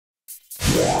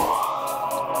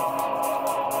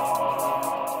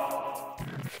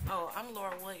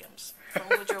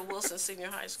Senior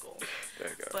high school. There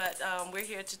you go. But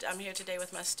I'm here today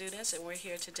with my students, and we're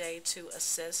here today to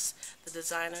assist the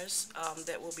designers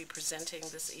that will be presenting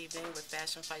this evening with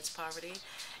Fashion Fights Poverty.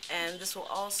 And this will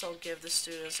also give the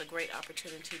students a great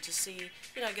opportunity to see,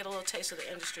 get a little taste of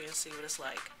the industry and see what it's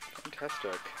like.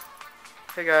 Fantastic.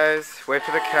 Hey guys, wave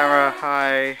to the camera.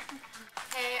 Hi.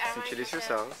 Hey, I'm Introduce Aisha.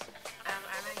 yourselves. I'm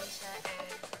Aisha,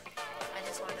 and I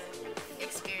just want to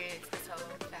experience this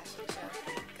whole fashion show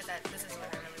because this is what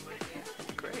I really want to do.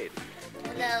 Great.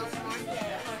 Hello,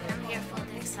 I'm here for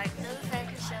the excitement of the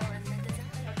fashion show and the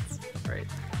designs. Great.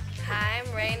 Hi, I'm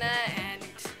Raina, and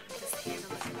just here to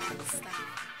look at all this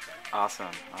stuff.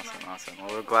 Awesome, awesome, awesome.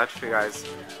 Well, we're glad for you guys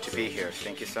to be here.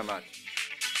 Thank you so much.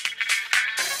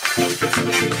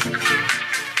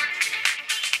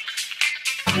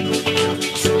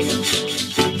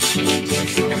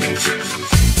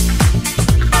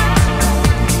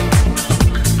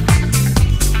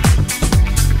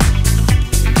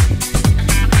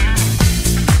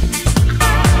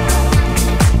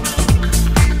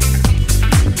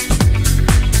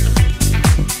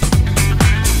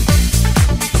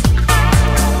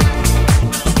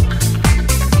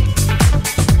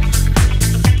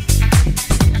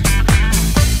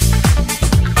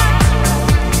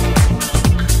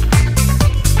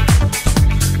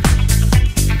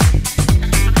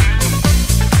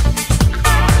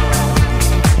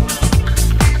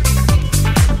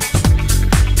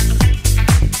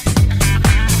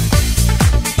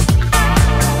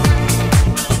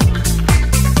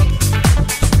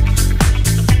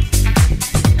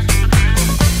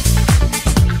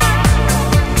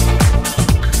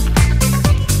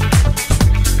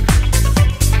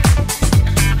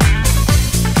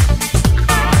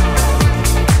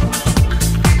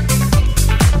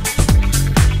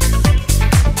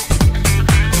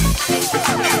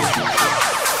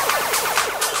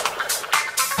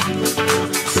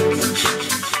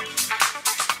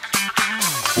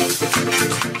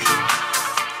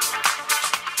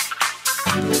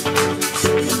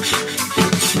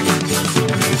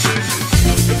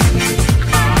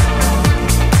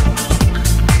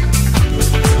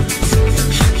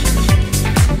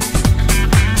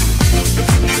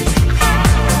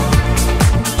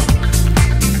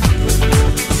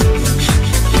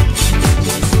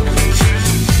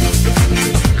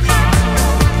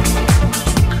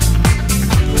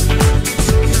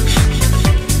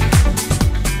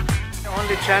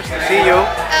 Chance to see you.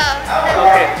 Oh.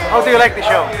 Okay. How do you like the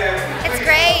show? It's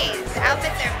great. The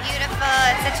outfits are beautiful.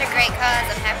 It's such a great cause.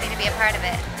 I'm happy to be a part of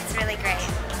it. It's really great.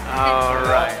 All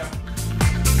right.